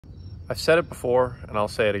I've said it before and I'll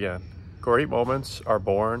say it again. Great moments are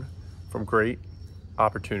born from great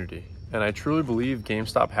opportunity. And I truly believe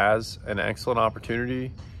GameStop has an excellent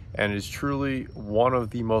opportunity and is truly one of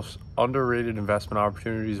the most underrated investment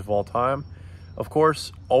opportunities of all time. Of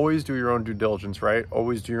course, always do your own due diligence, right?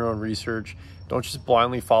 Always do your own research. Don't just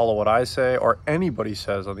blindly follow what I say or anybody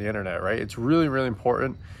says on the internet, right? It's really, really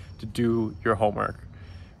important to do your homework.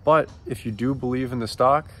 But if you do believe in the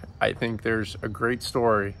stock, I think there's a great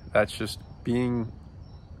story that's just being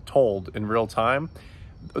told in real time.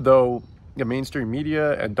 Though the mainstream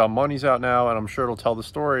media and Dumb Money's out now, and I'm sure it'll tell the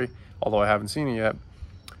story, although I haven't seen it yet.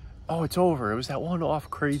 Oh, it's over. It was that one-off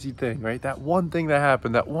crazy thing, right? That one thing that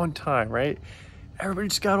happened that one time, right? Everybody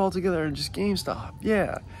just got all together and just GameStop.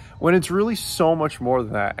 Yeah. When it's really so much more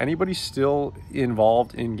than that. Anybody still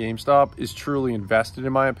involved in GameStop is truly invested,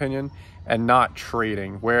 in my opinion, and not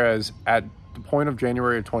trading. Whereas at the point of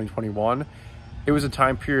January of 2021, it was a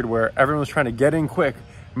time period where everyone was trying to get in quick,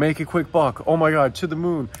 make a quick buck. Oh my God, to the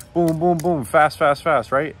moon. Boom, boom, boom. Fast, fast,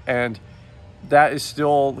 fast, right? And that is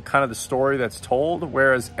still kind of the story that's told.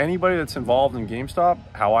 Whereas anybody that's involved in GameStop,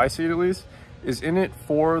 how I see it at least, is in it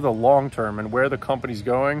for the long term and where the company's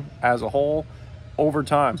going as a whole over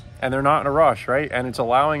time. And they're not in a rush, right? And it's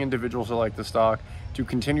allowing individuals that like the stock to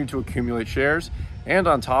continue to accumulate shares. And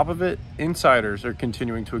on top of it, insiders are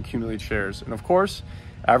continuing to accumulate shares. And of course,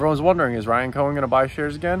 everyone's wondering, is Ryan Cohen going to buy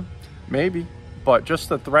shares again? Maybe. But just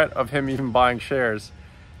the threat of him even buying shares,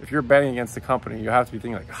 if you're betting against the company, you have to be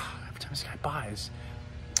thinking like, oh, every time this guy buys,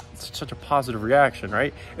 it's such a positive reaction,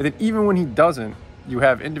 right? And then even when he doesn't, you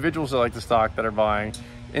have individuals that like the stock that are buying,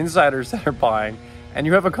 insiders that are buying, and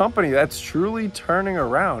you have a company that's truly turning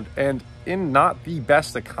around. And in not the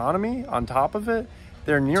best economy, on top of it,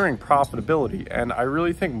 they're nearing profitability. And I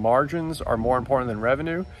really think margins are more important than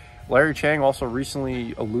revenue. Larry Chang also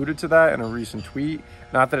recently alluded to that in a recent tweet.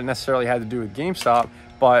 Not that it necessarily had to do with GameStop,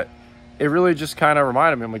 but it really just kind of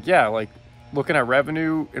reminded me, I'm like, yeah, like looking at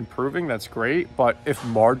revenue improving, that's great. But if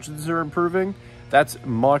margins are improving, that's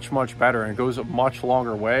much, much better. And it goes a much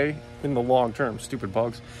longer way in the long term. Stupid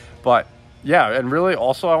bugs. But yeah, and really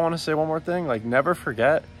also I want to say one more thing, like never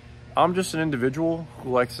forget, I'm just an individual who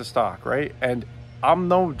likes the stock, right? And I'm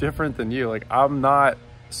no different than you. Like I'm not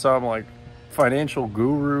some like financial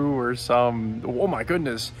guru or some, oh my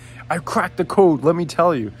goodness, I cracked the code, let me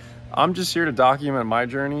tell you. I'm just here to document my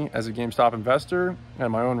journey as a GameStop investor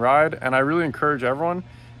and my own ride. And I really encourage everyone,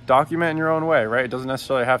 document in your own way, right? It doesn't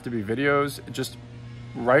necessarily have to be videos. Just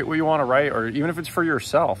write what you want to write, or even if it's for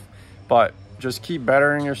yourself, but just keep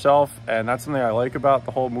bettering yourself. And that's something I like about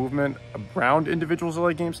the whole movement around individuals that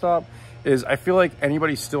like GameStop, is I feel like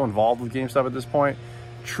anybody still involved with GameStop at this point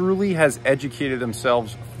truly has educated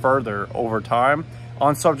themselves further over time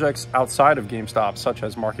on subjects outside of GameStop, such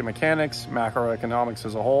as market mechanics, macroeconomics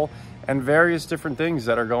as a whole, and various different things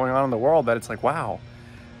that are going on in the world that it's like, wow,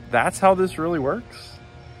 that's how this really works.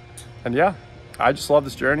 And yeah, I just love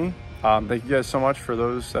this journey. Thank you guys so much for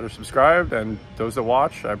those that are subscribed and those that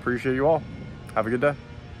watch. I appreciate you all. Have a good day.